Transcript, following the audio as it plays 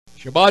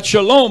Shabbat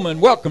Shalom and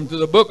welcome to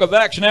the book of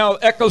Acts now,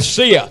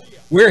 Ecclesia.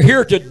 We're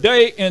here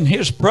today in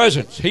His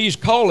presence. He's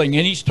calling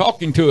and He's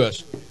talking to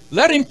us.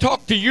 Let Him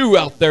talk to you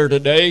out there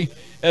today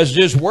as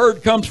His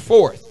word comes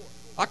forth.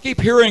 I keep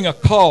hearing a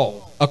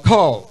call, a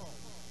call.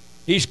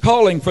 He's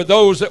calling for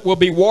those that will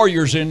be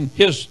warriors in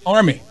His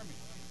army.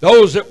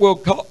 Those that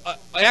will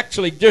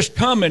actually just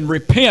come and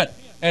repent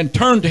and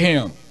turn to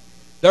Him.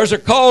 There's a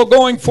call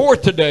going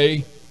forth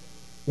today.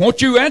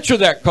 Won't you answer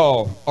that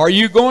call? Are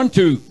you going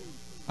to?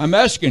 I'm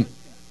asking.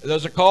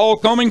 There's a call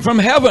coming from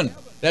heaven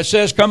that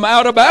says, come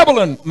out of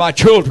Babylon, my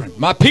children,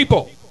 my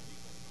people.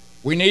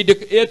 We need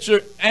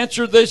to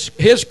answer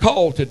His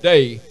call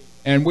today.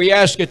 And we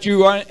ask that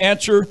you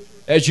answer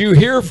as you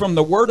hear from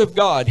the Word of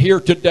God here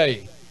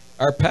today.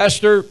 Our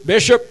pastor,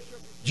 Bishop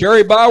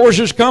Jerry Bowers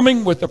is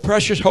coming with the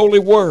precious Holy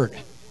Word.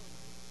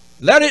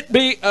 Let it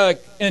be an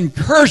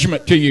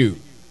encouragement to you.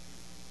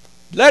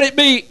 Let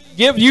it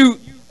give you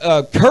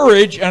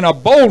courage and a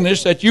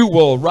boldness that you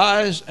will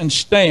rise and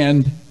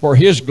stand for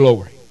His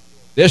glory.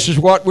 This is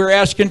what we're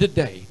asking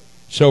today.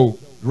 So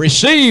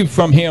receive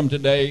from Him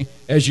today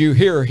as you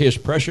hear His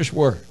precious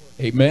word.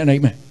 Amen,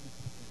 amen.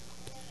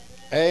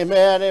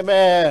 Amen,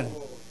 amen.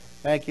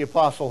 Thank you,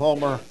 Apostle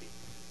Homer.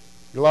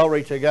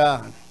 Glory to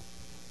God.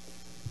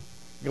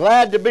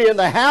 Glad to be in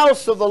the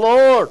house of the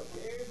Lord.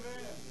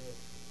 Amen.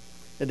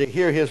 And to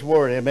hear His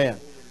word. Amen.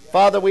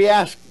 Father, we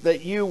ask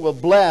that you will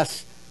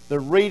bless the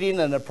reading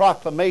and the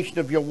proclamation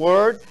of your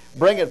word.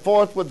 Bring it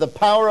forth with the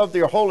power of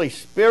your Holy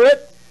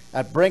Spirit.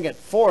 And bring it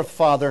forth,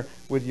 Father,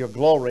 with your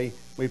glory.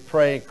 We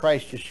pray in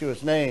Christ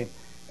Yeshua's name.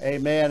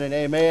 Amen and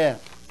amen.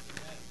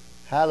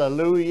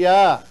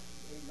 Hallelujah.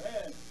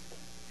 Amen.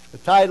 The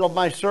title of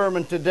my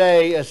sermon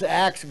today is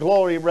Acts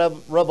Glory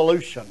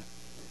Revolution.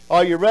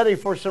 Are you ready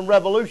for some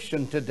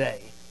revolution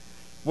today?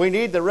 We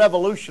need the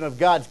revolution of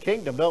God's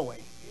kingdom, don't we?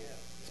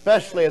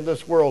 Especially in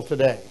this world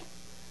today.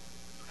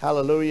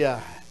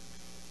 Hallelujah.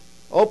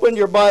 Open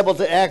your Bible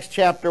to Acts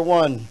chapter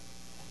 1.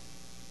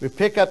 We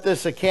pick up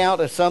this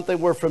account as something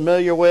we're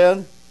familiar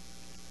with.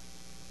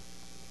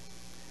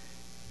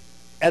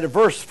 At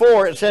verse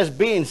 4 it says,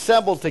 being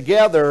assembled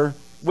together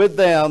with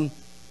them,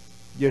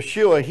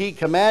 Yeshua, He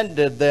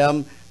commanded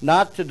them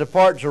not to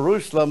depart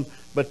Jerusalem,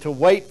 but to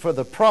wait for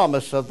the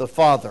promise of the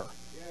Father.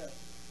 Yes.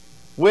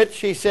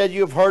 Which He said,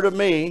 you have heard of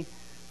me.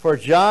 For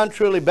John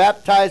truly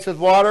baptized with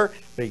water,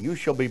 but you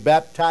shall be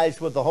baptized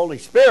with the Holy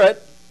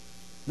Spirit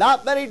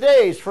not many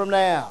days from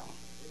now.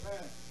 Amen.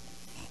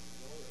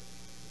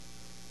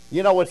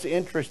 You know what's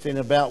interesting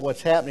about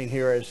what's happening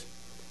here is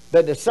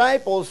the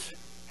disciples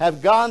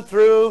have gone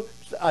through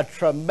a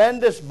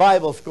tremendous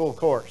Bible school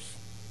course.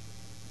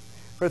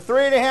 For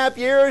 3.5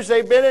 years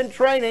they've been in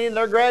training and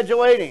they're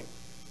graduating.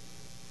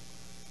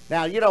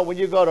 Now, you know, when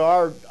you go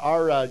to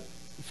our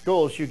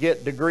schools, you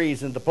get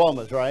degrees and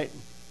diplomas, right?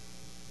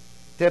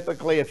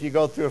 Typically, if you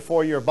go through a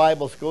 4-year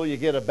Bible school, you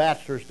get a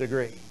bachelor's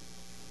degree.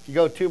 If you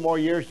go 2 more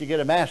years, you get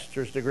a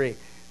master's degree.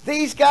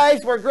 These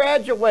guys were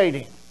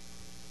graduating.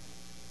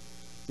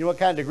 You know what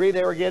kind of degree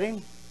they were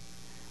getting?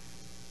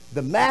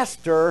 The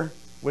master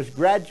was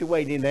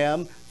graduating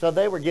them, so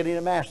they were getting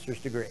a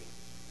master's degree.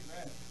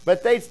 Amen.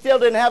 But they still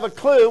didn't have a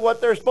clue what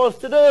they're supposed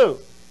to do.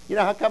 You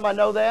know how come I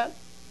know that?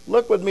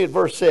 Look with me at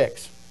verse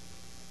 6.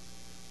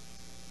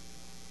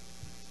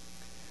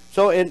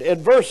 So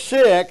in verse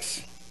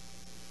 6,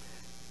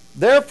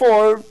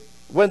 therefore,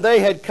 when they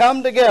had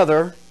come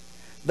together,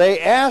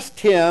 they asked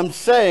Him,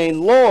 saying,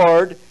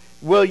 Lord,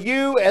 will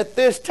you at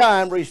this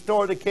time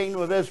restore the kingdom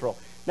of Israel?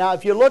 Now,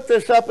 if you look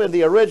this up in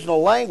the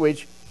original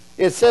language,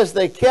 it says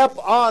they kept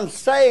on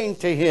saying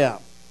to Him.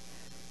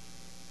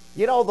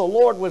 You know, the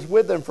Lord was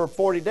with them for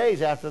 40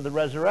 days after the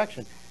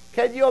resurrection.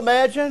 Can you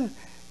imagine?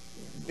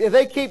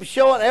 They keep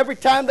showing every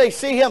time they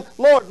see Him,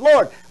 Lord,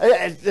 Lord,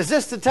 is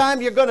this the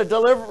time you're going to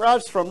deliver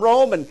us from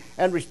Rome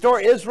and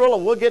restore Israel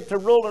and we'll get to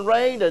rule and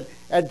reign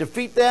and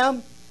defeat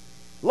them?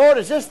 Lord,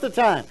 is this the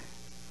time?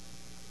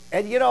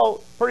 And you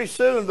know, pretty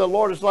soon the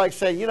Lord is like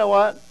saying, you know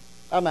what?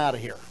 I'm out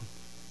of here.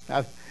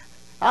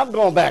 I'm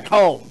going back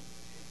home.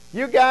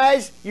 You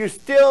guys, you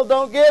still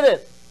don't get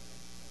it.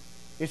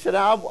 He said,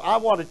 I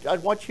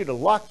want you to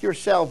lock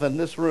yourself in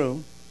this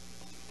room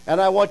and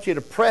I want you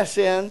to press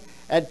in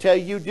until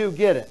you do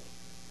get it.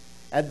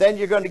 And then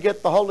you're going to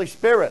get the Holy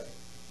Spirit.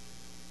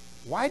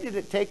 Why did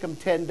it take them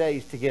 10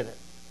 days to get it?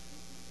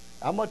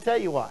 I'm going to tell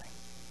you why.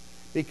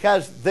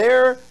 Because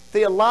their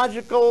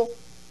theological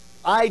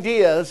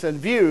ideas and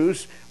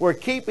views were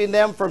keeping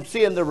them from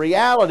seeing the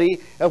reality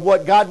of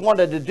what God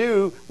wanted to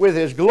do with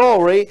His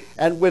glory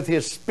and with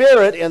His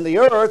Spirit in the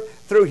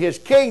earth through His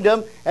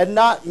kingdom and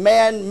not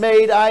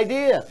man-made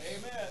ideas.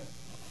 Amen.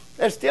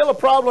 That's still a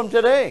problem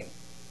today.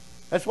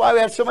 That's why we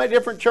have so many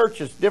different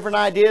churches, different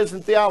ideas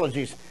and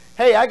theologies.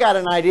 Hey, I got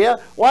an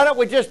idea. Why don't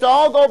we just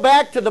all go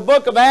back to the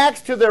book of Acts,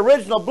 to the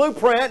original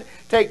blueprint,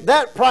 take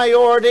that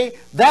priority,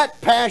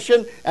 that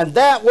passion, and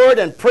that word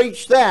and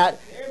preach that.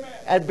 Amen.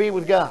 And be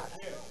with God.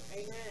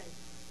 Amen.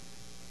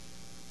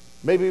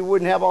 Maybe we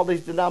wouldn't have all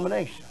these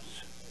denominations.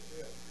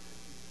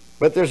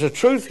 But there's a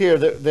truth here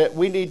that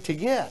we need to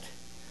get.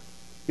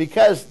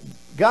 because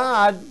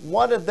God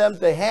wanted them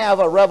to have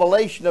a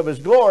revelation of His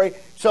glory.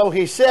 So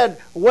He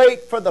said,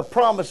 wait for the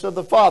promise of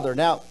the Father.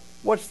 Now,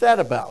 what's that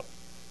about?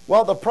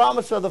 Well, the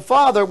promise of the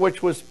Father,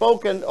 which was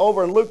spoken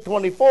over in Luke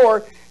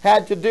 24,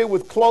 had to do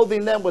with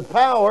clothing them with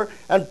power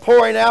and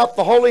pouring out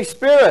the Holy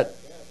Spirit.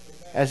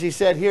 As He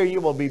said here,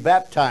 you will be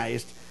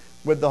baptized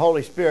with the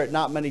Holy Spirit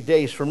not many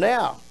days from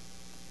now.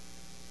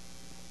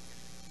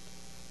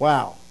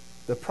 Wow.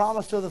 The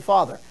promise of the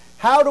Father.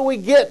 How do we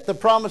get the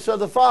promise of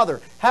the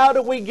Father? How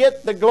do we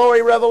get the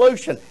glory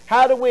revolution?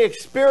 How do we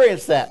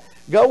experience that?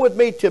 Go with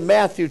me to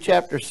Matthew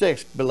chapter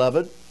 6,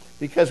 beloved,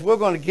 because we're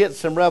going to get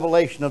some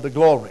revelation of the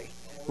glory.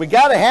 We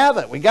got to have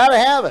it. We got to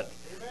have it.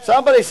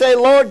 Somebody say,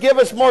 Lord, give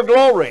us more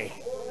glory.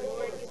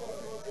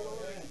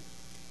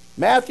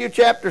 Matthew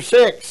chapter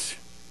 6.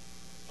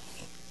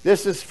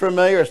 This is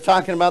familiar. It's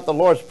talking about the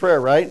Lord's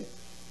Prayer, right?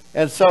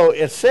 And so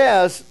it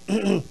says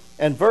in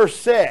verse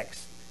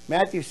 6,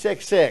 Matthew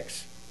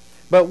 6:6,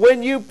 but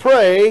when you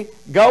pray,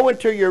 go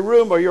into your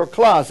room or your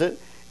closet,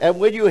 and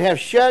when you have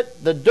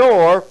shut the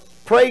door,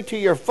 pray to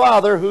your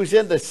Father who's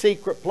in the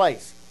secret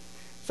place.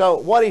 So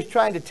what he's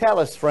trying to tell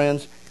us,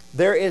 friends,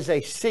 there is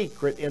a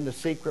secret in the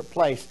secret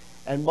place,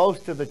 and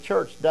most of the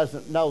church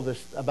doesn't know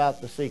this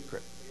about the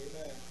secret.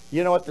 Amen.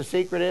 You know what the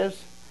secret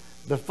is?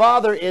 The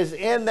Father is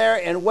in there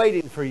and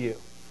waiting for you.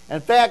 In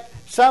fact,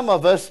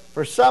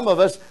 for some of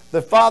us,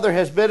 the Father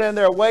has been in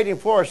there waiting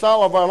for us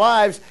all of our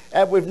lives,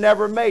 and we've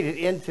never made it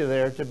into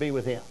there to be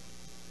with Him.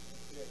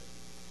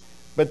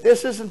 But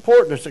this is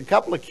important. There's a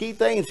couple of key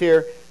things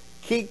here,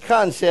 key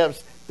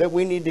concepts that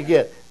we need to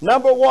get.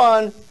 Number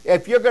one,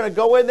 if you're going to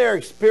go in there and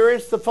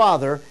experience the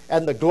Father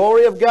and the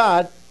glory of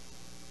God,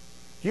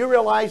 do you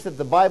realize that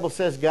the Bible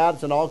says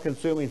God's an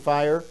all-consuming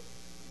fire?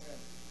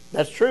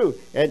 That's true.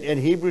 In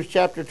Hebrews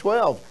chapter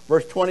 12,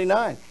 verse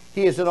 29,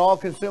 He is an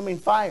all-consuming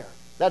fire.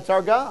 That's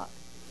our God.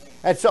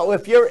 And so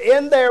if you're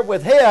in there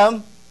with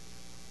Him,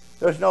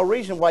 there's no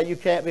reason why you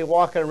can't be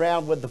walking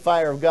around with the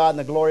fire of God and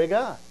the glory of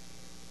God.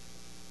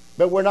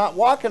 But we're not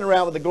walking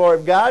around with the glory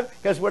of God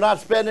because we're not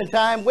spending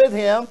time with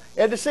Him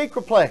in the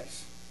secret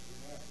place.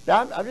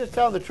 Now, I'm just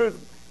telling the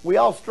truth. We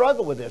all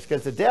struggle with this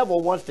because the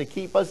devil wants to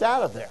keep us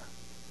out of there.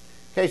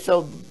 Okay,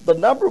 so the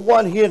number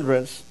one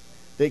hindrance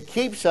that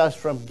keeps us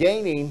from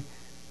gaining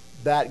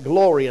that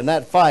glory and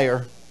that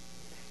fire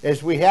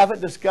is we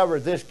haven't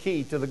discovered this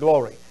key to the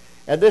glory.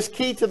 And this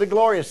key to the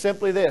glory is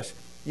simply this.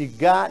 You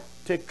got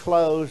to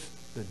close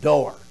the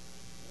door.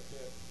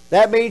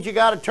 That means you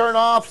got to turn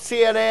off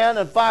CNN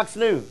and Fox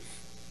News.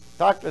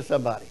 Talk to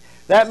somebody.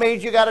 That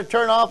means you got to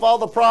turn off all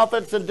the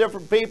prophets and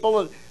different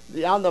people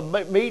on the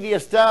media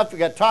stuff. You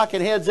got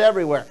talking heads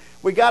everywhere.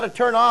 We got to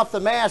turn off the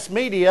mass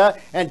media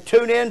and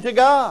tune in to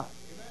God.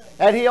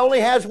 And He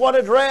only has one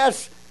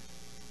address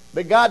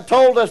that God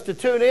told us to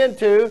tune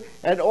into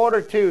in order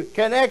to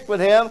connect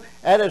with Him,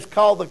 and it's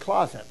called the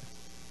closet.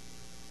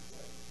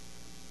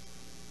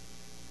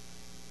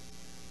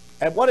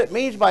 And what it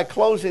means by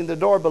closing the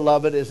door,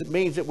 beloved, is it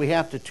means that we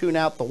have to tune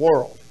out the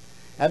world.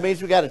 That means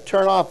we got to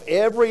turn off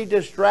every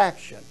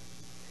distraction.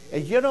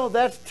 And you know,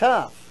 that's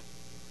tough.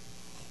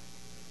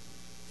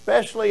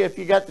 Especially if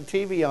you got the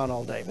TV on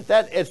all day.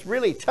 But it's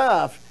really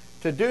tough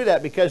to do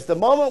that because the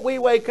moment we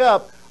wake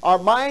up, our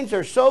minds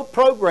are so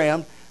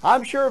programmed.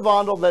 I'm sure,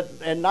 Vondel, that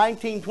in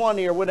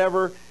 1920 or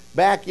whatever,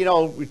 back,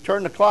 we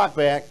turned the clock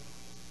back,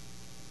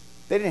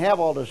 they didn't have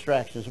all the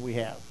distractions we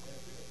have.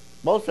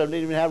 Most of them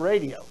didn't even have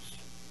radios.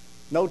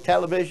 No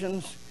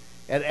televisions,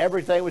 and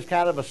everything was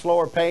kind of a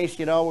slower pace.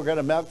 We're going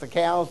to milk the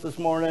cows this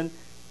morning.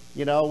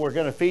 We're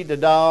going to feed the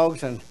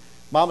dogs, and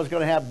Mama's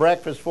going to have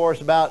breakfast for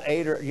us about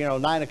 8 or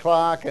 9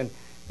 o'clock, and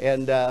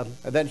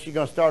then she's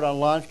going to start on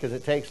lunch because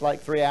it takes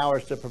like 3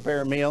 hours to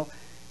prepare a meal.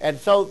 And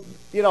so,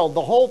 the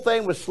whole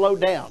thing was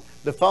slowed down.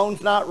 The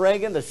phone's not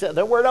ringing.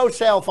 There were no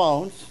cell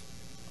phones.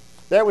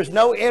 There was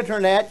no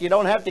internet. You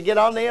don't have to get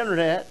on the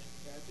internet.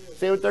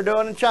 See what they're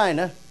doing in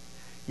China.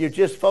 You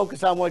just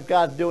focus on what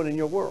God's doing in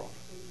your world.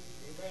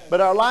 But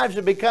our lives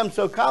have become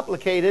so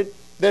complicated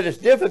that it's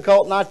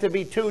difficult not to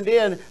be tuned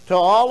in to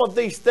all of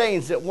these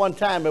things at one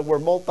time, and we're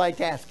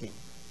multitasking.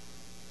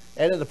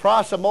 And in the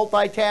process of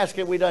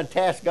multitasking, we done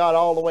task God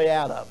all the way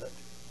out of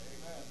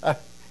it.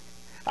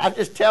 I'm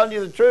just telling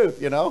you the truth,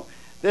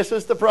 This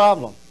is the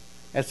problem.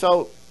 And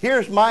so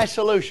here's my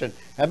solution.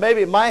 And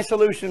maybe my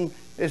solution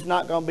is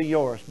not going to be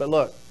yours. But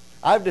look,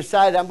 I've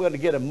decided I'm going to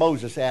get a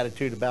Moses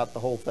attitude about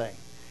the whole thing.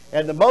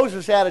 And the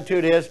Moses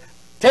attitude is,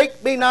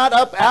 take me not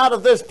up out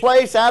of this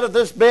place, out of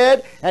this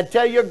bed,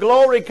 until your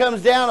glory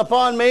comes down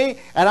upon me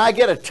and I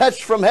get a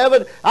touch from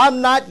heaven.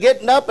 I'm not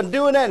getting up and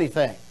doing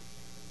anything.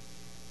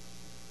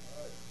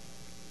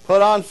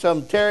 Put on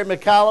some Terry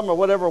McCallum or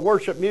whatever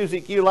worship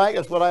music you like.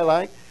 That's what I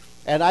like.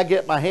 And I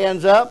get my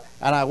hands up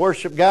and I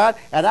worship God,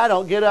 and I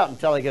don't get up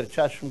until I get a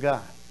touch from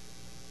God.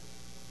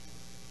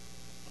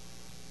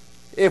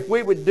 If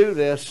we would do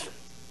this,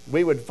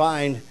 we would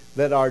find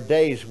that our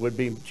days would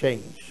be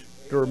changed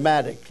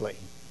dramatically.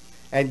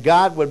 And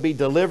God would be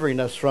delivering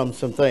us from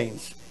some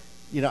things.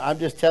 I'm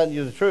just telling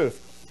you the truth.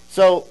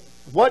 So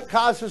what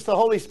causes the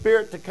Holy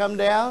Spirit to come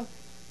down?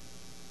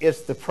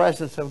 it's the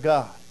presence of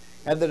God.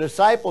 And the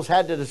disciples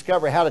had to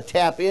discover how to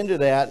tap into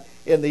that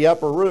in the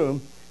upper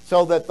room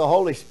so that the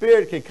Holy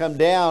Spirit could come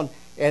down.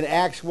 In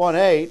Acts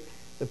 1:8,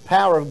 the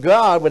power of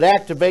God would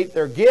activate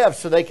their gifts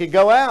so they could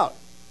go out.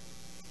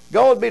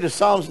 Go with me to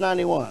Psalms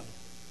 91.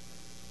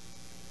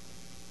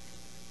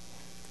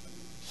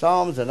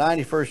 Psalms, the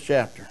 91st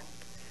chapter.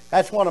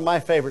 That's one of my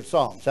favorite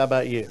psalms. How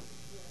about you?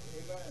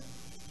 Amen.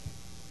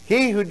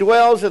 He who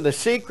dwells in the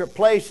secret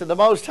place of the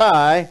Most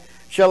High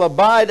shall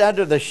abide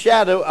under the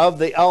shadow of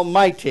the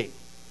Almighty.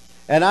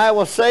 And I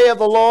will say of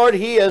the Lord,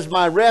 He is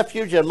my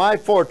refuge and my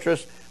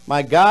fortress,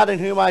 my God in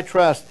whom I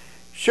trust.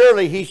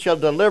 Surely He shall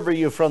deliver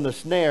you from the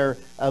snare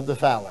of the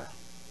fowler.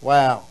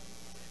 Wow.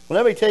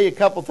 Well, let me tell you a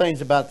couple things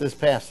about this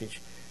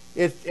passage.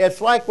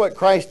 It's like what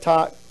Christ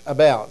taught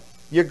about.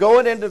 You're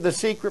going into the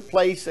secret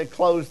place and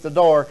close the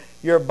door.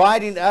 You're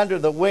abiding under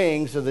the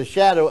wings of the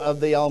shadow of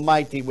the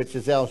Almighty, which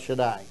is El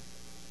Shaddai.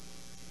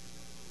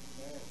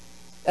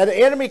 And the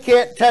enemy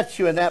can't touch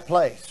you in that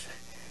place.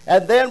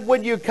 And then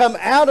when you come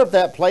out of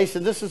that place,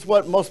 and this is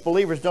what most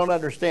believers don't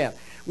understand.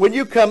 When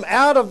you come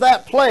out of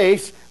that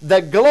place,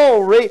 the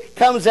glory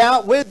comes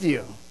out with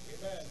you.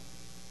 Amen.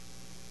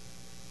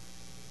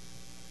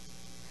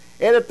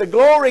 And if the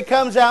glory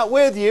comes out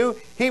with you,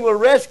 He will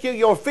rescue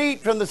your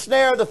feet from the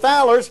snare of the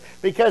fowlers,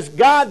 because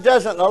God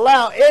doesn't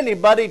allow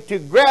anybody to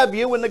grab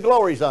you when the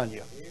glory's on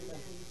you. Amen.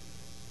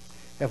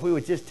 If we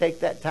would just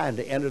take that time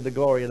to enter the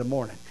glory in the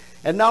morning.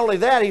 And not only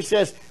that, He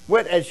says,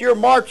 as you're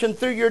marching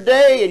through your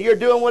day and you're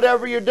doing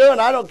whatever you're doing,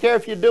 I don't care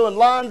if you're doing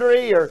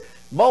laundry or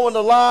mowing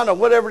the lawn or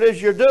whatever it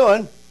is you're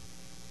doing,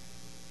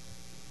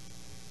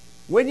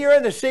 when you're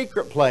in the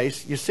secret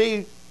place, you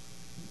see,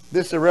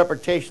 this is a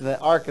representation of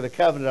the Ark of the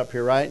Covenant up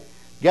here, right?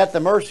 You got the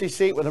mercy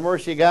seat where the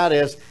mercy of God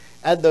is,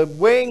 and the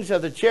wings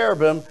of the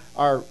cherubim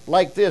are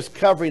like this,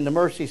 covering the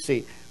mercy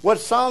seat. What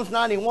Psalms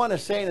 91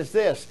 is saying is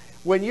this: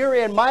 when you're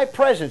in my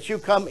presence, you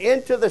come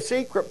into the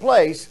secret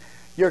place,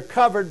 you're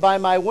covered by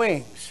my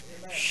wings.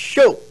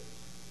 Shoot!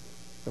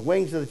 The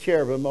wings of the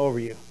cherubim over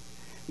you.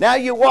 Now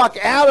you walk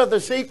out of the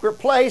secret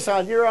place,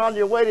 you're on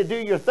your way to do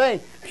your thing.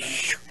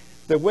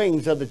 The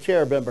wings of the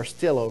cherubim are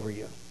still over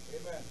you.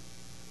 Amen.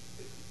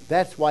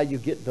 That's why you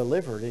get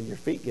delivered and your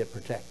feet get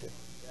protected.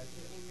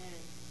 Amen.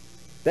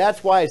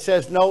 That's why it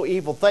says no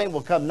evil thing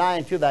will come nigh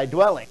unto thy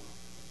dwelling.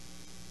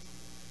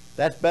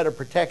 That's better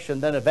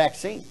protection than a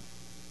vaccine.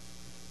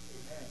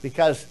 Amen.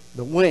 Because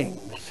the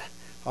wings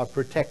are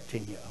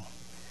protecting you.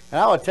 And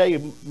I will tell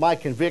you my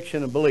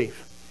conviction and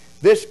belief.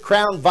 This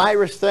crown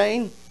virus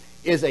thing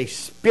is a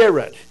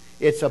spirit.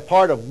 It's a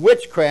part of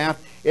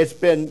witchcraft. It's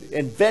been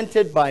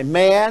invented by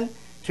man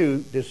to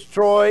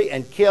destroy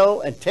and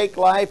kill and take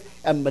life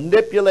and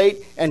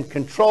manipulate and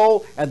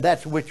control, and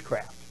that's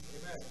witchcraft.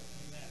 Amen.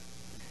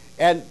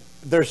 And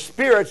there's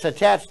spirits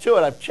attached to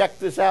it. I've checked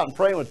this out and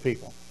praying with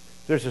people.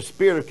 There's a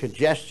spirit of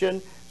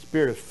congestion,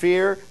 spirit of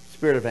fear,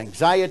 spirit of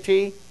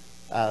anxiety,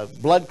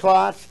 blood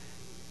clots.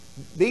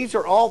 These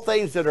are all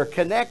things that are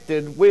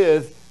connected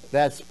with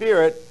that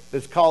spirit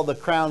that's called the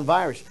crown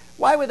virus.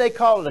 Why would they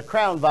call it a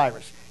crown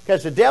virus?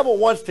 Because the devil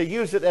wants to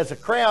use it as a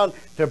crown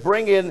to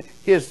bring in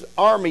his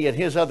army and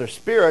his other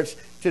spirits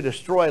to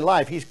destroy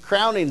life. He's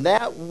crowning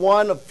that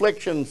one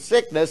affliction,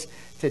 sickness,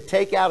 to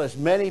take out as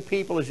many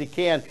people as he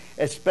can,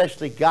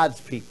 especially God's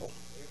people.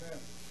 Amen.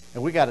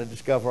 And we got to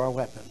discover our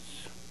weapons.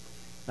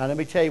 Now let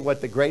me tell you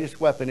what the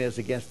greatest weapon is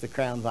against the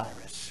crown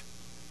virus.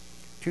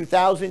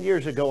 2,000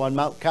 years ago on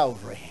Mount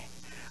Calvary,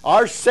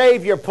 our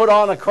Savior put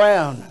on a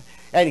crown.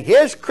 And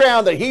His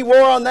crown that He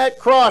wore on that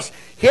cross,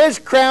 His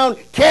crown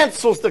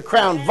cancels the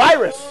crown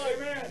virus.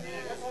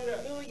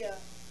 Amen.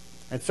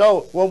 And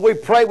so when we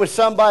pray with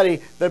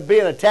somebody that's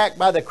being attacked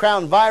by the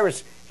crown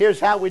virus,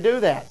 here's how we do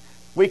that.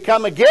 We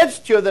come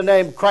against you in the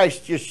name of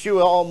Christ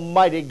Yeshua,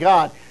 Almighty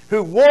God,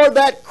 who wore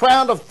that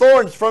crown of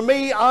thorns for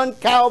me on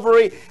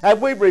Calvary,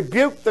 and we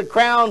rebuke the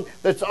crown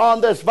that's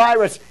on this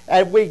virus,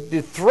 and we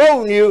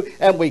dethrone you,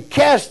 and we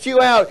cast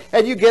you out,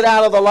 and you get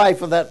out of the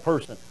life of that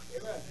person.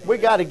 We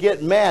got to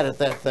get mad at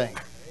that thing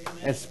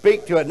and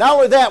speak to it. Not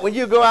only that, when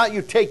you go out,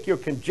 you take your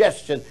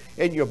congestion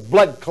and your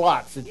blood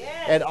clots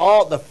and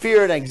all the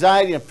fear and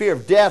anxiety and fear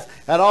of death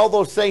and all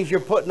those things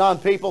you're putting on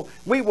people.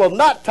 We will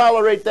not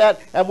tolerate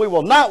that, and we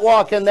will not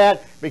walk in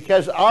that,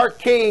 because our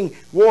King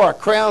wore a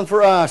crown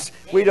for us.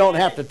 We don't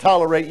have to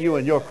tolerate you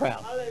and your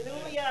crown.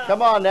 Hallelujah.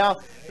 Come on now.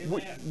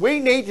 We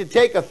need to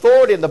take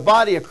authority in the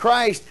body of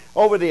Christ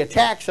over the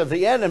attacks of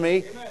the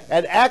enemy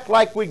and act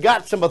like we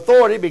got some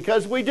authority,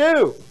 because we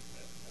do.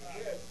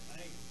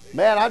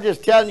 Man, I'm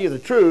just telling you the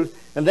truth,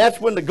 and that's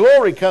when the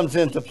glory comes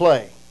into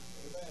play.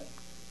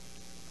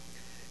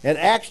 In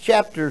Acts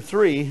chapter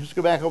 3, let's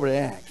go back over to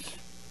Acts.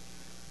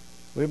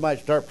 We might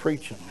start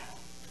preaching.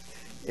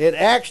 In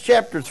Acts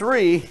chapter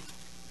 3,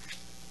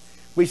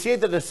 we see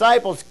the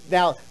disciples,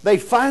 now, they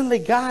finally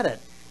got it.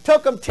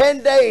 Took them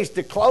 10 days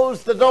to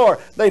close the door.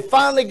 They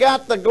finally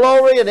got the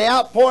glory and the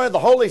outpouring of the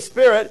Holy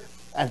Spirit,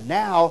 and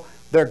now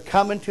they're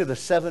coming to the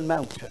 7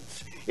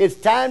 mountains. It's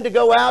time to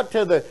go out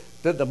to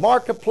the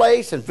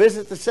marketplace and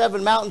visit the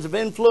 7 mountains of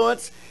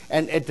influence.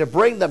 and to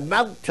bring the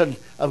mountain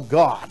of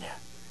God.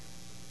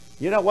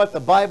 You know what the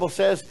Bible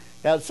says?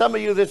 Now, some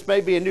of you, this may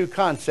be a new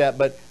concept,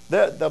 but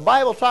the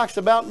Bible talks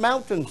about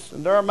mountains,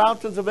 and there are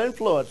mountains of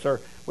influence,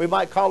 or we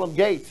might call them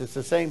gates. It's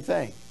the same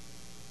thing.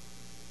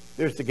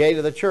 There's the gate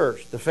of the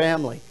church, the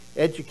family,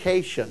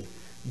 education,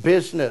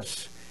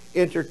 business,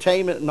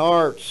 entertainment and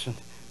arts,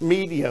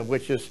 media,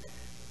 which is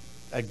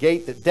a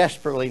gate that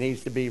desperately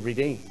needs to be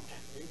redeemed.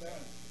 Amen.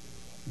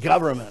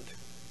 Government.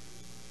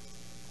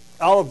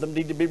 All of them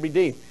need to be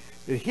redeemed.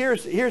 But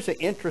here's an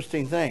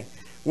interesting thing.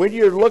 When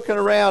you're looking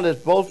around,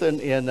 it's both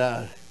in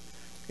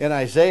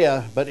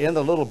Isaiah, but in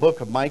the little book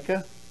of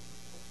Micah,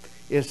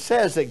 it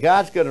says that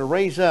God's going to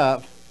raise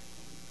up,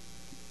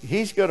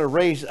 He's going to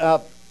raise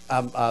up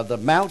the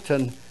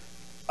mountain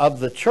of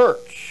the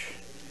church.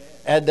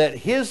 And that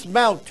His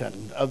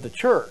mountain of the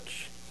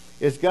church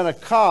is going to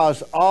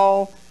cause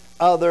all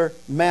other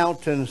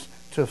mountains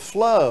to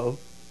flow.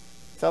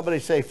 Somebody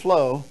say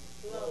flow.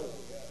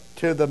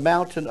 To the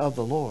mountain of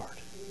the Lord.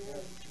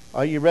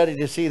 Are you ready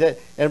to see that?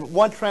 And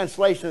one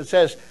translation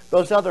says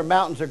those other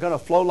mountains are going to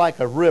flow like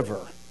a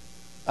river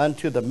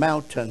unto the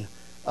mountain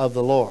of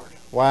the Lord.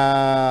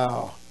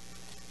 Wow.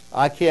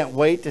 I can't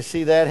wait to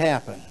see that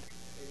happen.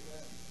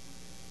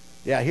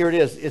 Yeah, here it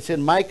is. It's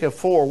in Micah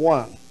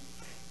 4:1.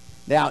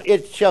 Now,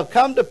 it shall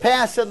come to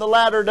pass in the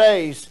latter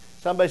days.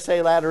 Somebody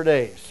say latter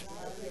days.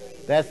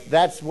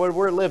 That's where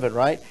we're living,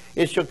 right?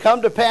 It shall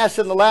come to pass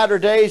in the latter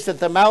days that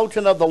the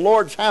mountain of the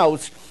Lord's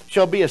house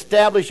shall be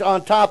established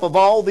on top of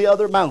all the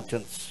other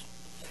mountains,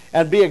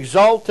 and be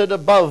exalted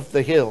above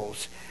the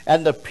hills,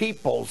 and the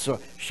peoples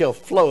shall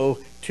flow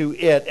to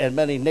it, and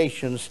many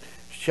nations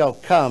shall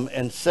come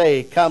and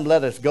say, come,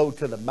 let us go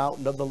to the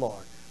mountain of the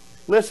Lord.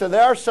 Listen,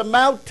 there are some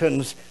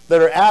mountains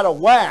that are out of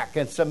whack,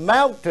 and some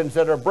mountains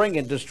that are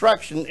bringing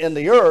destruction in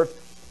the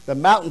earth, the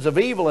mountains of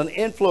evil and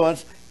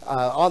influence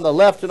on the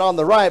left and on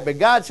the right. But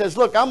God says,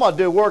 look, I'm going to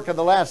do work in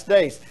the last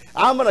days.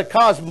 I'm going to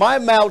cause my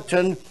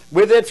mountain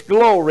with its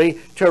glory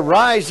to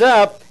rise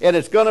up, and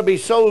it's going to be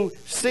so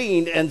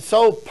seen and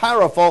so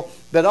powerful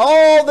that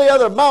all the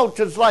other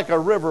mountains like a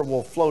river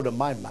will flow to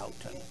my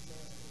mountain.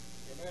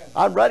 Amen.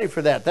 I'm ready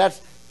for that.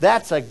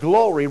 That's a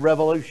glory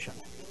revolution.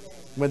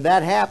 When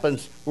that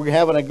happens, we're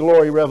having a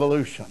glory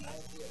revolution.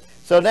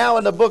 So now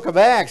in the book of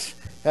Acts,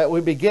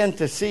 we begin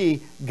to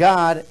see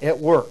God at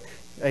work.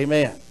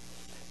 Amen.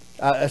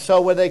 So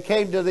when they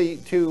came to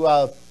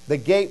the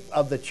gate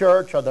of the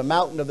church, or the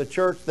mountain of the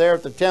church there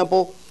at the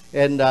temple,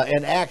 in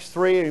Acts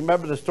 3,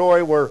 remember the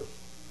story where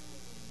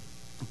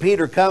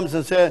Peter comes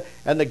and said,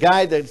 and the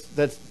guy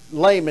that's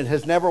lame and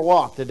has never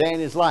walked a day in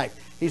his life,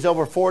 he's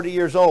over 40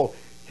 years old.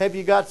 Have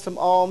you got some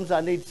alms?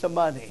 I need some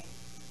money.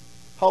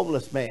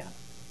 Homeless man.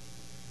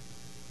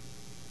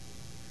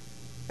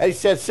 And he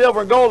said,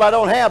 silver and gold I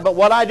don't have, but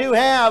what I do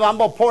have, I'm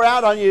going to pour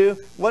out on you.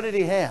 What did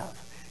he have?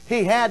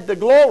 He had the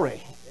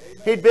glory.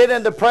 He'd been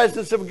in the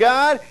presence of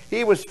God.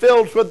 He was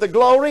filled with the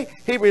glory.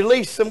 He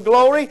released some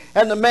glory,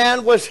 and the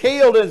man was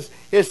healed. And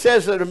it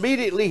says that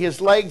immediately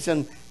his legs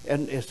and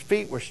his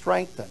feet were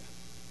strengthened.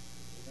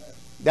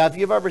 Now, if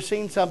you've ever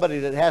seen somebody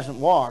that hasn't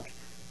walked,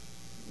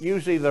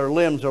 usually their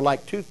limbs are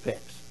like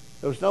toothpicks.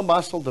 There was no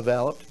muscle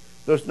developed.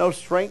 There's no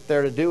strength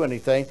there to do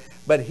anything.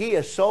 But he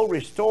is so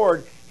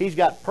restored, he's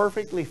got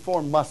perfectly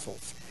formed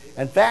muscles.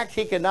 In fact,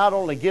 he can not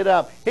only get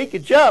up, he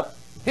can jump.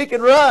 He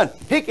can run.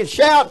 He can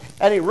shout.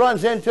 And he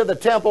runs into the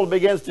temple and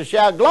begins to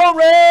shout,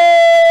 glory!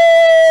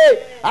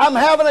 I'm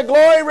having a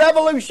glory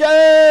revolution!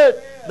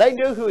 They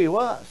knew who he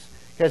was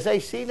because they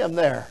seen him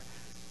there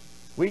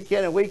week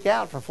in and week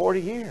out for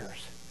 40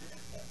 years.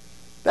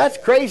 That's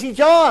Crazy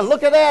John.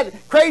 Look at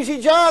that.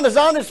 Crazy John is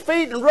on his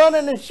feet and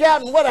running and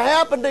shouting. What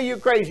happened to you,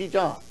 Crazy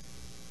John?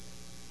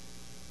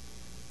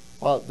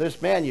 Well,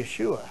 this man,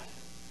 Yeshua,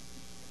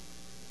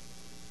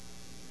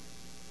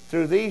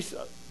 through these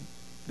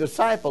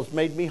disciples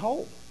made me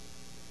whole.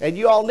 And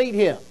you all need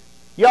him.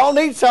 You all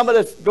need some of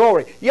this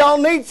glory. You all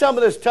need some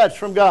of this touch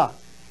from God.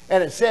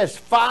 And it says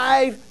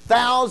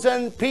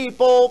 5,000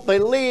 people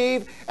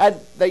believe and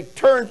they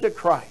turn to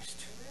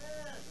Christ.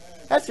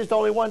 That's just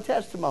only one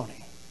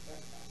testimony.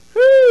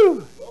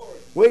 Whew.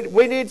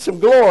 We need some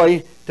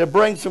glory to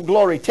bring some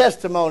glory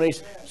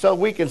testimonies so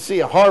we can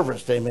see a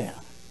harvest. Amen.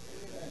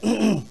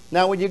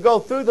 Now, when you go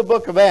through the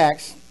book of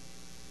Acts,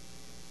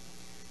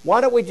 why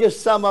don't we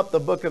just sum up the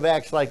book of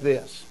Acts like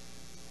this?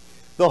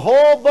 The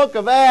whole book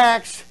of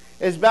Acts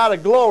is about a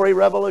glory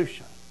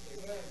revolution.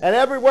 Amen. And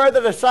everywhere the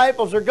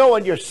disciples are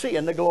going, you're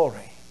seeing the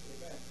glory.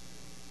 Amen.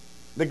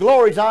 The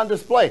glory's on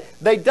display.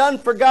 They done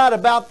forgot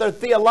about their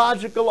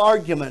theological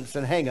arguments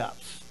and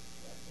hang-ups.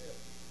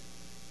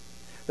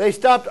 They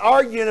stopped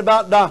arguing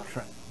about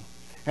doctrine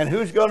and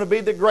who's going to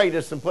be the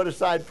greatest and put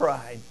aside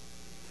pride.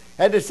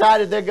 And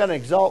decided they're going to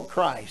exalt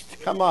Christ.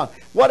 Come on.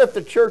 What if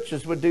the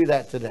churches would do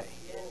that today?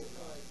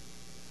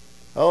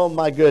 Oh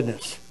my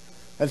goodness.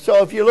 And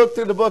so if you look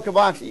through the book of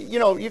Acts, you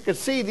know, you can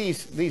see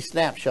these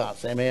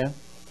snapshots. Amen.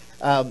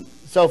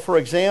 So for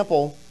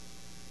example,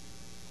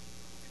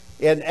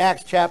 in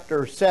Acts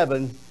chapter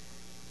 7,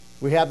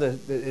 we have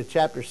in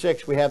chapter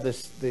 6, we have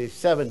the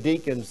 7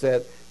 deacons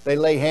that they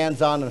lay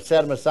hands on them,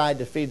 set them aside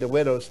to feed the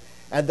widows.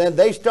 And then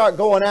they start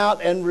going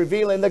out and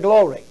revealing the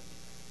glory.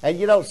 And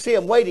you don't see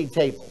them waiting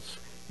tables.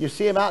 You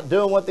see them out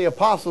doing what the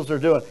apostles are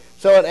doing.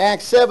 So in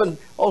Acts 7,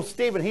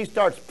 Stephen, he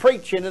starts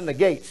preaching in the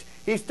gates.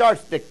 He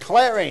starts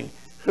declaring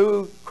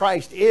who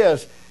Christ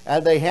is,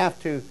 and they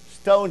have to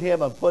stone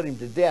him and put him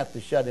to death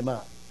to shut him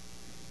up.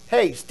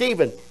 Hey,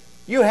 Stephen,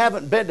 you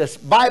haven't been to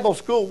Bible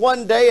school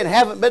one day and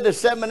haven't been to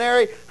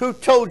seminary? Who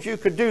told you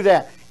could do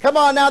that? Come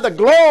on now, the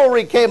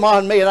glory came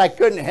on me and I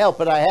couldn't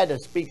help it. I had to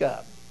speak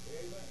up.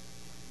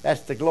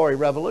 That's the glory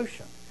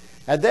revolution.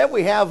 And then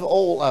we have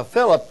old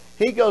Philip.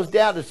 He goes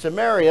down to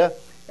Samaria,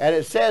 and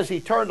it says he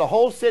turned the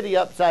whole city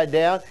upside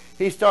down.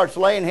 He starts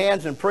laying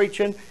hands and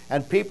preaching,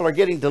 and people are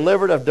getting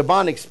delivered of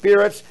demonic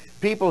spirits,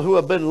 people who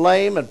have been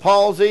lame and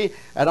palsy,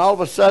 and all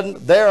of a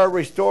sudden they are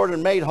restored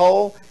and made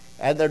whole,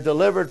 and they're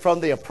delivered from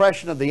the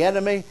oppression of the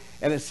enemy.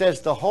 And it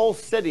says the whole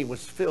city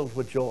was filled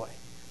with joy.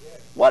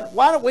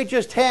 Why don't we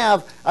just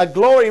have a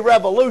glory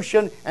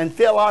revolution and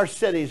fill our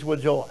cities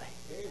with joy?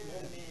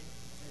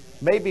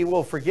 Maybe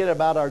we'll forget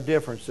about our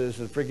differences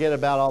and forget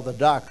about all the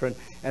doctrine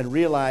and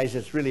realize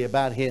it's really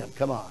about Him.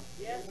 Come on.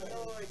 Yes,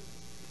 Lord.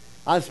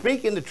 I'm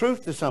speaking the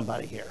truth to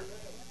somebody here.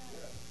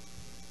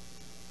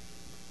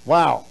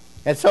 Wow.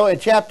 And so in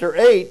chapter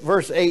 8,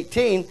 verse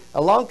 18,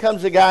 along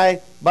comes a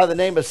guy by the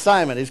name of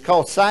Simon. He's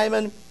called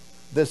Simon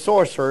the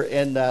sorcerer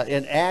in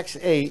Acts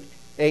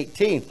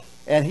 8:18.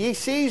 And he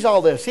sees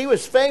all this. He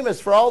was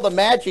famous for all the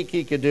magic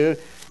he could do,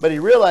 but he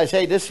realized,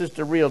 hey, this is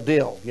the real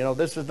deal. You know,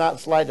 this is not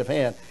sleight of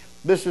hand.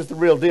 This is the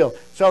real deal.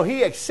 So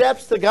he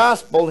accepts the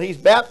gospel. He's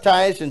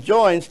baptized and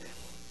joins.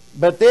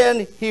 But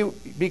then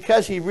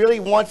because he really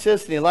wants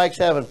this and he likes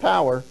having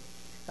power,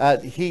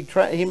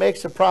 he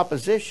makes a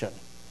proposition.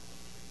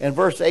 In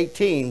verse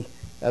 18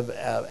 of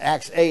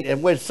Acts 8,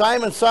 and when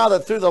Simon saw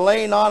that through the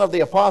laying on of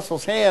the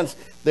apostles' hands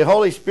the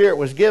Holy Spirit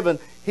was given,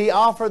 he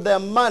offered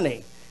them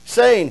money,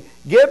 saying,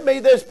 give me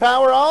this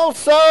power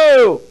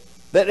also,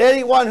 that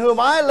anyone whom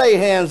I lay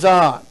hands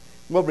on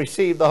will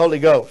receive the Holy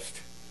Ghost.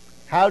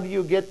 How do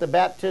you get the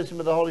baptism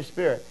of the Holy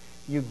Spirit?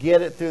 You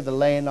get it through the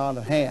laying on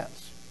of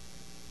hands.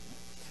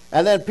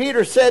 And then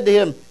Peter said to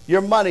him,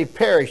 your money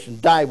perish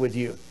and die with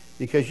you,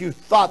 because you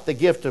thought the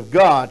gift of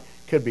God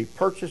could be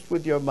purchased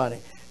with your money.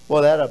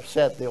 Well, that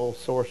upset the old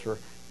sorcerer.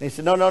 And he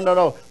said,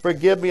 no,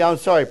 forgive me, I'm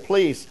sorry,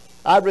 please.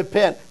 I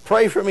repent.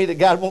 Pray for me that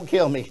God won't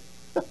kill me.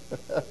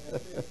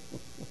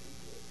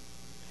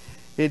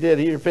 He did,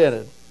 he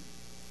repented.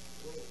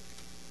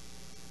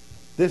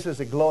 This is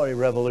a glory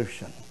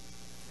revolution.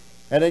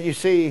 And then you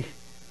see,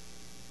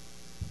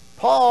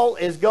 Paul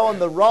is going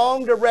the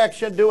wrong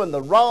direction, doing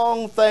the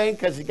wrong thing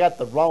because he got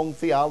the wrong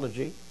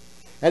theology.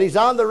 And he's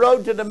on the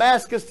road to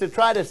Damascus to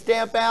try to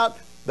stamp out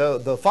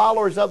the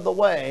followers of the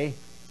way,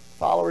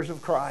 followers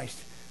of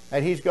Christ.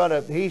 And he's going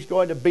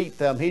to beat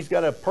them. He's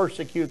going to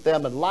persecute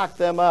them and lock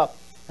them up.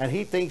 And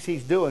he thinks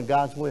he's doing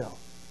God's will.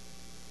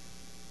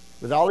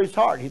 With all his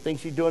heart, he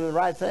thinks he's doing the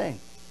right thing.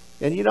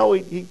 And you know,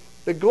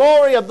 the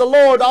glory of the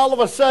Lord all of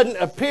a sudden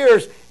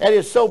appears, and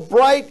it's so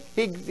bright,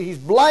 he's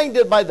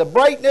blinded by the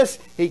brightness.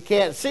 He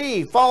can't see.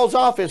 He falls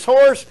off his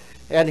horse,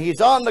 and he's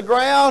on the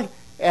ground,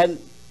 and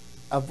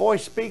a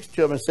voice speaks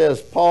to him and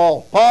says,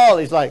 Paul, Paul.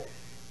 He's like,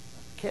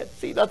 I can't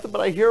see nothing,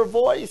 but I hear a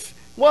voice.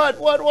 What,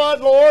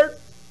 Lord?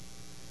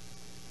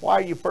 Why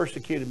are you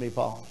persecuting me,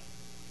 Paul?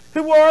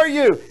 Who are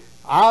you?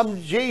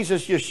 I'm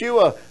Jesus,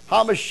 Yeshua,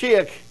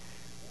 HaMashiach.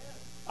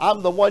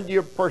 I'm the one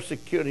you're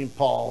persecuting,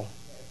 Paul.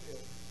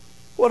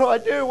 What do I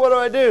do? What do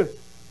I do?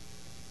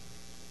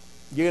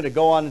 You're going to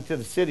go on into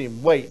the city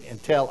and wait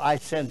until I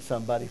send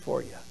somebody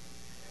for you.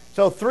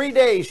 So 3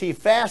 days he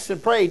fasts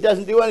and prays. He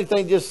doesn't do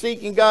anything, just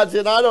seeking God.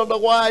 Saying, I don't know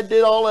why I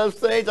did all those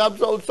things. I'm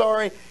so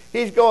sorry.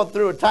 He's going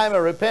through a time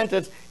of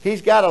repentance.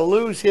 He's got to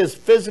lose his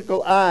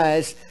physical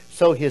eyes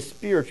so his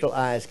spiritual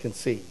eyes can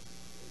see.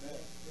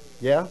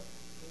 Yeah?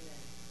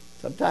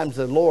 Sometimes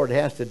the Lord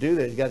has to do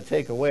that. He's got to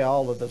take away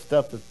all of the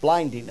stuff that's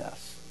blinding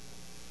us.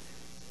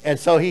 And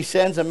so he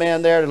sends a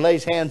man there and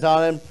lays hands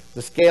on him.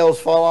 The scales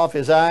fall off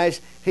his eyes.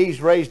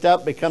 He's raised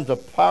up, becomes a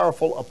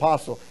powerful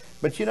apostle.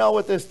 But you know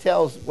what this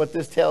tells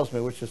me,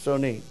 which is so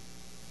neat.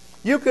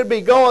 You could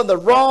be going the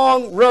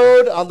wrong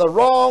road on the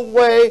wrong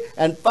way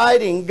and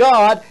fighting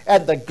God,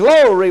 and the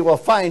glory will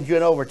find you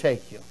and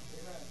overtake you.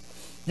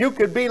 You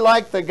could be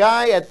like the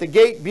guy at the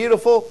gate,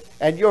 beautiful,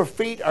 and your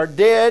feet are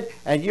dead,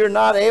 and you're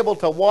not able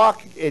to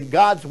walk in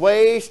God's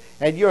ways,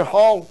 and you're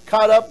all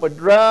caught up with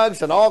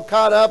drugs and all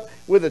caught up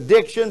with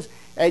addictions,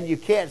 and you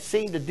can't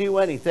seem to do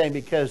anything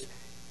because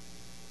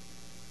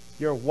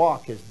your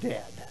walk is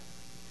dead.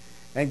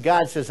 And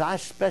God says, I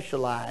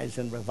specialize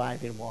in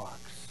reviving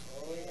walks.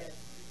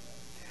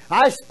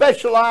 I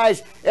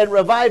specialize in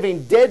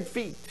reviving dead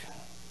feet.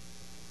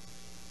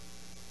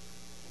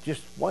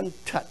 Just one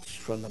touch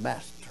from the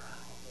Master.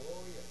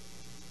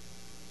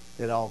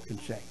 It all can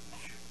change.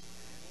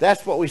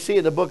 That's what we see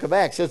in the book of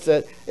Acts.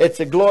 It's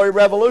a glory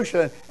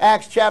revolution. In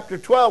Acts chapter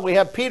 12, we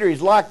have Peter.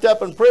 He's locked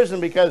up in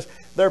prison because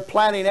they're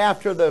planning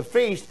after the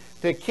feast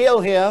to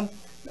kill him.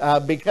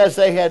 because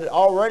they had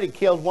already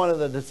killed one of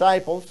the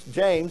disciples,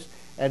 James,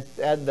 and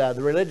the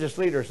religious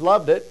leaders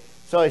loved it.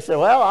 So he said,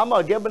 well, I'm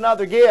going to give him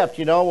another gift.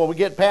 You know, when we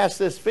get past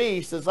this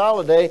feast, this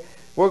holiday,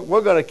 we're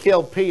going to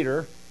kill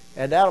Peter,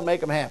 and that'll make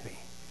them happy.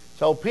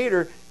 So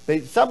Peter,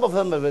 some of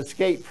them have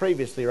escaped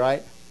previously,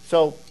 right?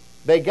 So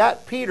they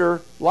got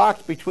Peter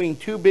locked between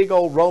two big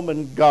old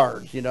Roman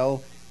guards, you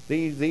know.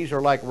 These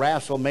are like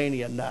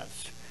WrestleMania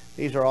nuts.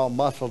 These are all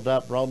muscled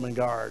up Roman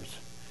guards.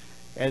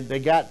 And they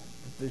got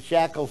the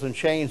shackles and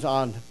chains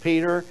on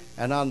Peter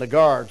and on the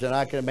guards. And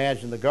I can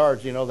imagine the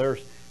guards, you know,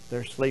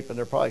 they're sleeping.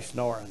 They're probably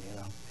snoring, you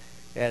know.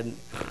 And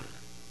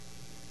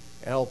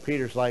old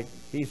Peter's like,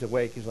 he's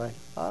awake. He's like,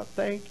 oh,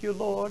 thank you,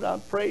 Lord.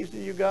 I'm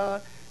praising you,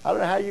 God. I don't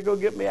know how you're going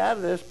to get me out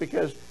of this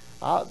because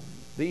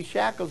these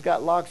shackles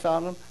got locks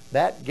on them.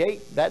 That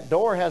gate, that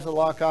door has a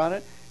lock on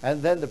it.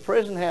 And then the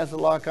prison has a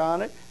lock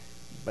on it.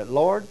 But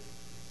Lord,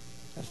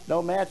 that's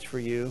no match for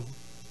you.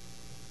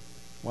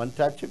 One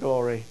touch of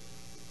glory.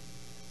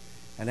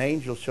 An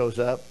angel shows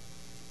up,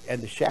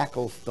 and the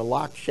shackles, the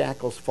locked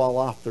shackles, fall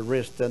off the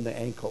wrists and the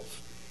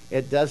ankles.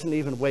 It doesn't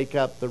even wake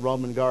up the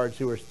Roman guards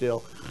who are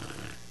still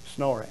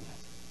snoring.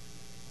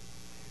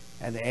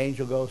 And the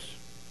angel goes,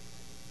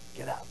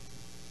 get up.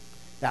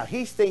 Now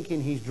he's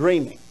thinking he's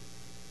dreaming.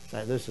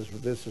 So this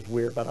is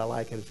weird, but I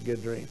like it. It's a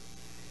good dream.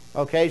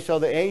 Okay, so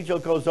the angel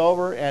goes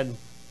over and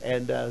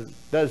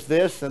does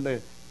this, and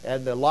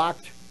the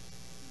locked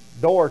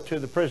door to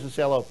the prison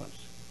cell opens.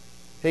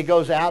 He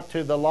goes out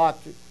to the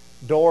locked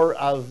door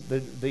of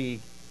the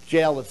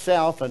jail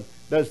itself and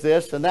does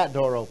this, and that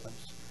door opens.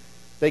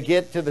 They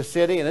get to the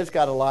city, and it's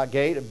got a locked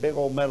gate, a big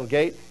old metal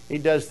gate. He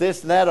does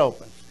this, and that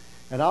opens.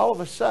 And all of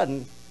a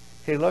sudden,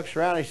 he looks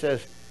around and he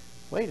says,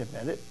 wait a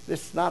minute,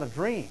 this is not a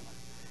dream.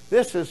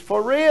 This is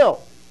for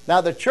real.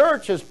 Now, the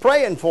church is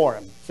praying for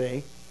him,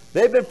 see?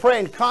 They've been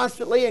praying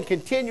constantly and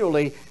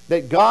continually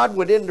that God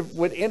would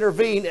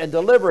intervene and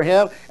deliver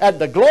him, and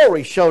the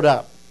glory showed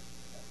up.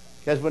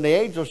 Because when the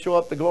angels show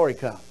up, the glory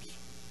comes.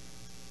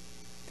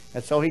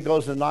 And so he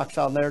goes and knocks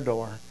on their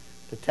door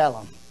to tell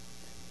them,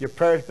 your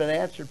prayer's been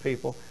answered,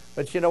 people.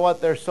 But you know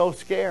what? They're so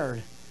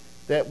scared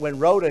that when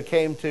Rhoda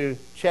came to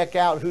check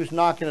out who's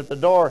knocking at the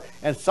door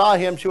and saw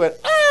him, she went,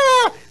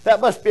 ah,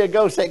 that must be a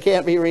ghost. That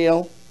can't be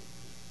real.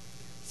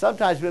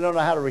 Sometimes we don't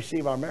know how to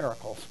receive our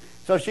miracles.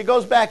 So she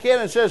goes back in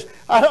and says,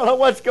 I don't know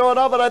what's going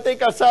on, but I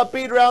think I saw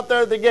Peter out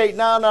there at the gate.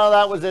 No,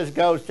 that was this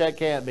ghost. That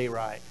can't be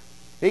right.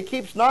 He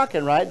keeps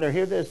knocking, right? And they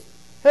hear this,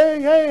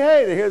 hey, hey,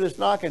 hey. They hear this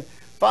knocking.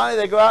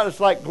 Finally, they go out and it's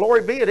like,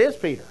 glory be, it is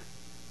Peter.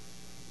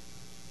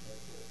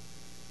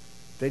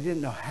 They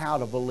didn't know how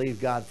to believe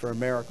God for a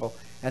miracle.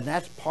 And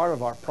that's part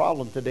of our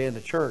problem today in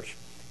the church.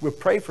 We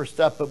pray for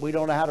stuff, but we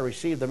don't know how to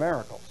receive the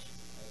miracles.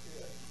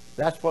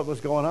 That's what was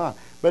going on.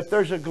 But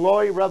there's a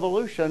glory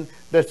revolution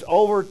that's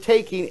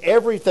overtaking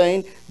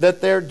everything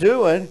that they're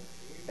doing,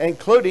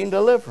 including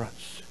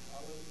deliverance.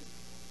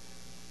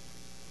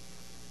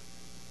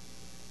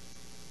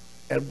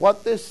 And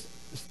what these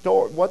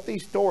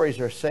stories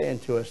are saying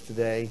to us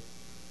today,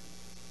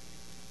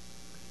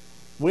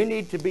 we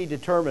need to be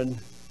determined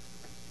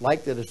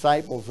like the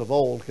disciples of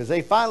old, because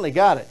they finally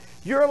got it.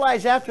 You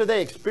realize after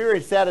they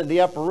experienced that in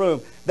the upper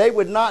room, they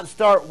would not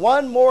start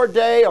one more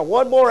day or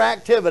one more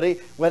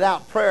activity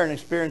without prayer and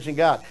experiencing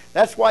God.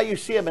 That's why you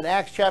see them in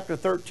Acts chapter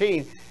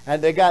 13,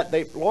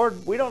 and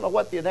Lord, we don't know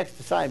what the next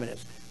assignment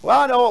is. Well,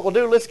 I know what we'll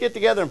do. Let's get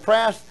together and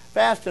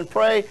fast and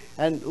pray,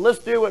 and let's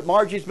do what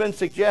Margie's been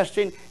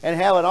suggesting and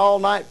have an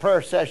all-night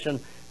prayer session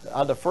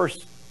on the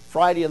first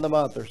Friday of the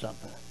month or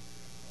something.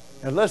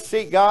 And let's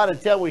seek God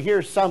until we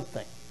hear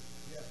something.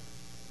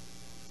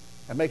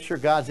 And make sure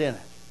God's in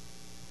it.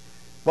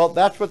 Well,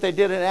 that's what they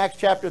did in Acts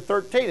chapter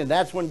 13. And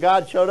that's when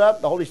God showed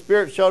up, the Holy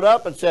Spirit showed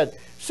up and said,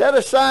 set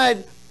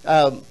aside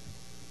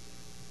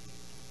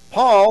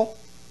Paul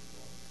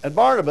and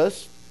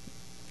Barnabas.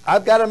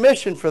 I've got a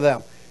mission for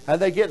them. And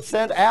they get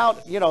sent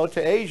out, to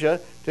Asia,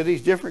 to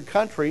these different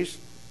countries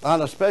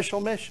on a special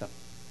mission.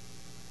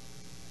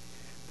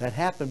 That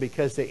happened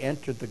because they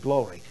entered the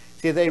glory.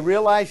 See, they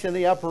realized in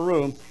the upper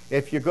room,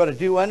 if you're going to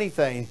do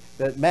anything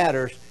that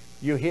matters,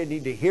 you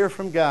need to hear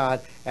from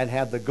God and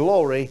have the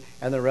glory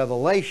and the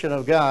revelation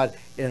of God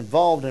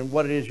involved in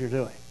what it is you're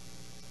doing.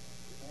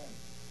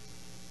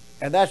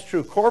 And that's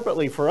true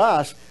corporately for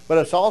us, but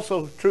it's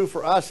also true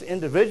for us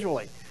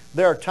individually.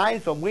 There are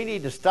times when we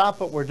need to stop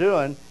what we're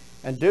doing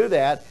and do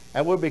that,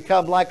 and we'll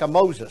become like a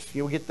Moses.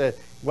 You'll get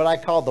what I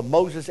call the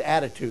Moses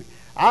attitude.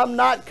 I'm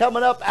not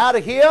coming up out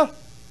of here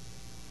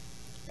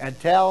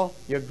until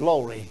your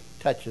glory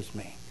touches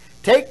me.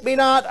 Take me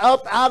not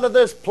up out of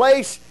this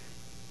place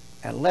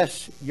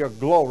unless your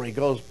glory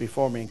goes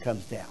before me and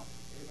comes down.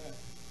 Amen.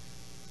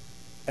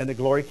 And the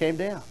glory came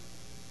down.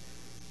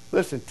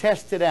 Listen,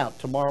 test it out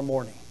tomorrow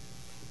morning.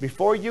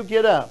 Before you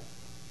get up,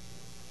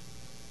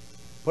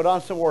 put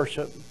on some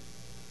worship.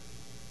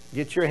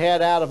 Get your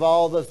head out of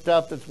all the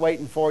stuff that's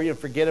waiting for you and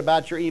forget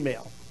about your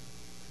email.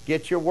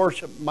 Get your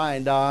worship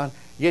mind on.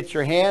 Get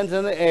your hands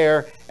in the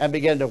air and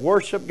begin to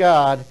worship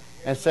God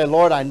and say,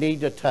 Lord, I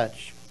need to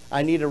touch.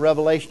 I need a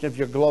revelation of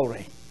your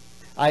glory.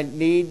 I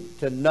need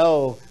to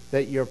know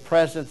that your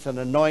presence and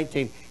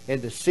anointing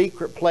in the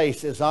secret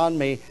place is on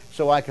me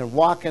so I can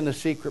walk in the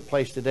secret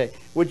place today.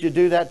 Would you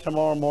do that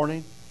tomorrow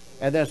morning?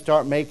 And then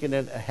start making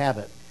it a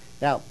habit.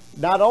 Now,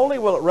 not only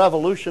will it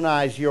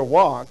revolutionize your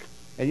walk,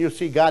 and you'll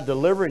see God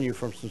delivering you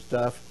from some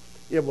stuff,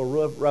 it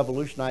will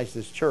revolutionize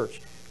this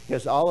church,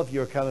 because all of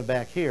you are coming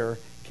back here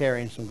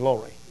carrying some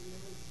glory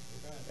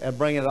and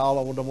bringing it all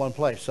over to one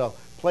place. So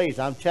please,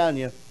 I'm telling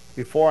you,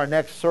 before our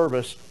next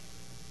service,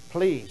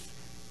 please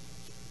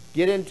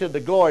get into the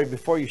glory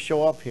before you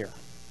show up here,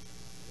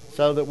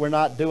 so that we're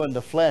not doing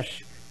the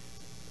flesh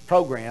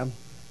program,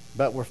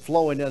 but we're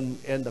flowing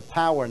in the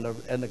power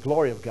and the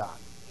glory of God.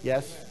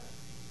 Yes?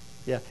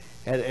 Yeah.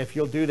 And if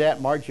you'll do that,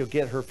 Marge, you'll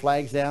get her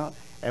flags out,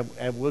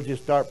 and we'll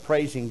just start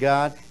praising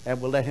God,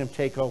 and we'll let him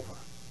take over.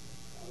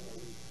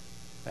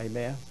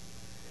 Amen.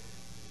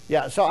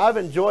 Yeah, so I've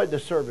enjoyed the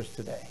service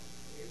today.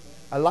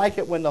 I like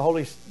it when the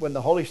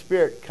Holy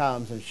Spirit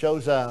comes and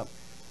shows up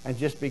and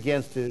just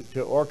begins to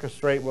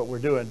orchestrate what we're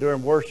doing.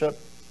 During worship,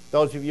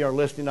 those of you who are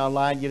listening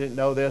online, you didn't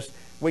know this,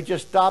 we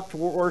just stopped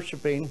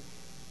worshiping,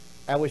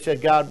 and we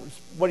said, God,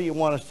 what do you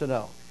want us to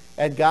know?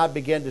 And God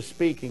began to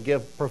speak and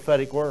give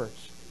prophetic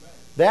words.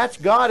 That's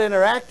God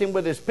interacting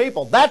with his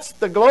people. That's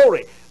the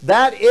glory.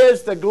 That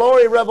is the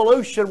glory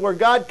revolution, where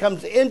God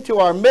comes into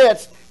our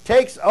midst,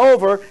 takes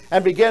over,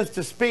 and begins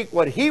to speak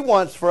what he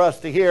wants for us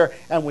to hear,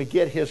 and we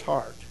get his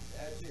heart.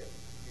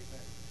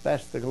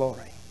 That's the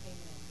glory.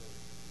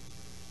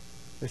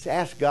 Let's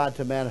ask God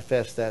to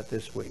manifest that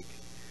this week.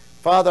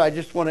 Father, I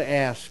just want to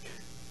ask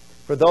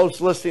for those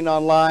listening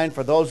online,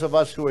 for those of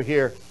us who are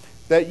here,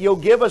 that you'll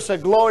give us a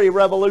glory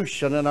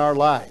revolution in our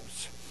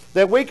lives,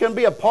 that we can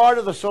be a part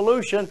of the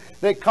solution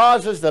that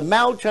causes the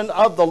mountain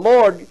of the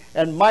Lord,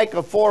 and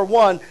Micah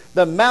 4:1,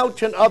 the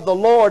mountain of the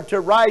Lord to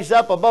rise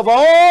up above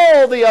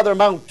all the other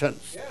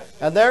mountains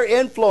and their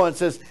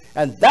influences,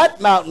 and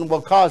that mountain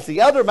will cause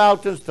the other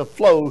mountains to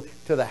flow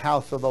to the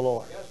house of the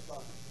Lord.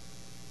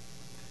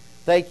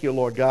 Thank you,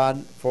 Lord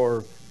God,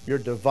 for your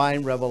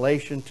divine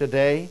revelation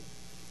today.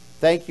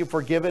 Thank you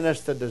for giving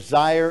us the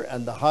desire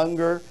and the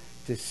hunger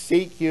to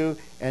seek you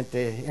and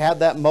to have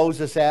that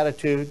Moses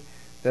attitude,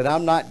 that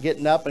I'm not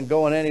getting up and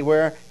going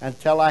anywhere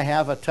until I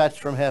have a touch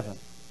from heaven.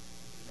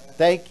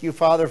 Thank you,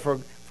 Father,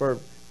 for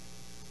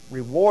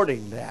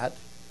rewarding that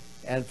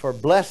and for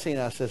blessing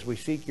us as we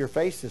seek your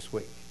face this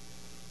week.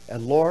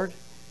 And Lord,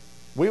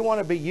 we want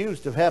to be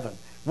used of heaven.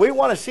 We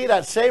want to see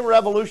that same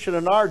revolution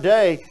in our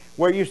day,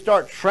 where you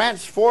start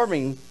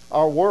transforming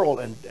our world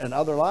and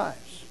other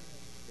lives.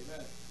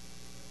 Amen.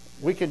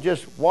 We can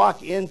just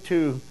walk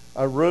into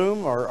a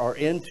room or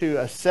into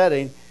a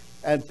setting,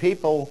 and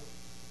people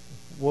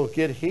will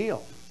get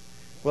healed.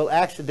 We'll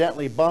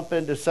accidentally bump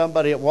into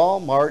somebody at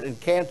Walmart, and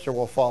cancer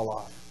will fall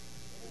off.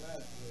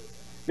 Amen.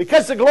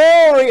 Because the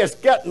glory is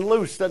getting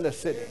loose in the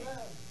city.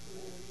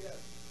 Amen.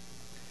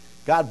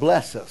 God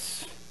bless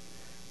us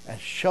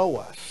and show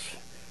us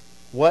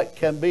what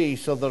can be,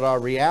 so that our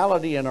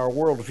reality and our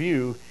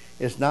worldview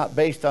is not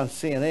based on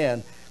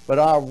CNN, but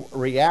our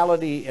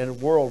reality and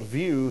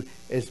worldview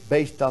is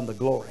based on the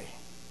glory.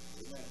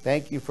 Amen.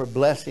 Thank you for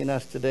blessing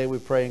us today. We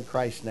pray in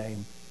Christ's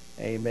name.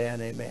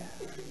 Amen. Amen.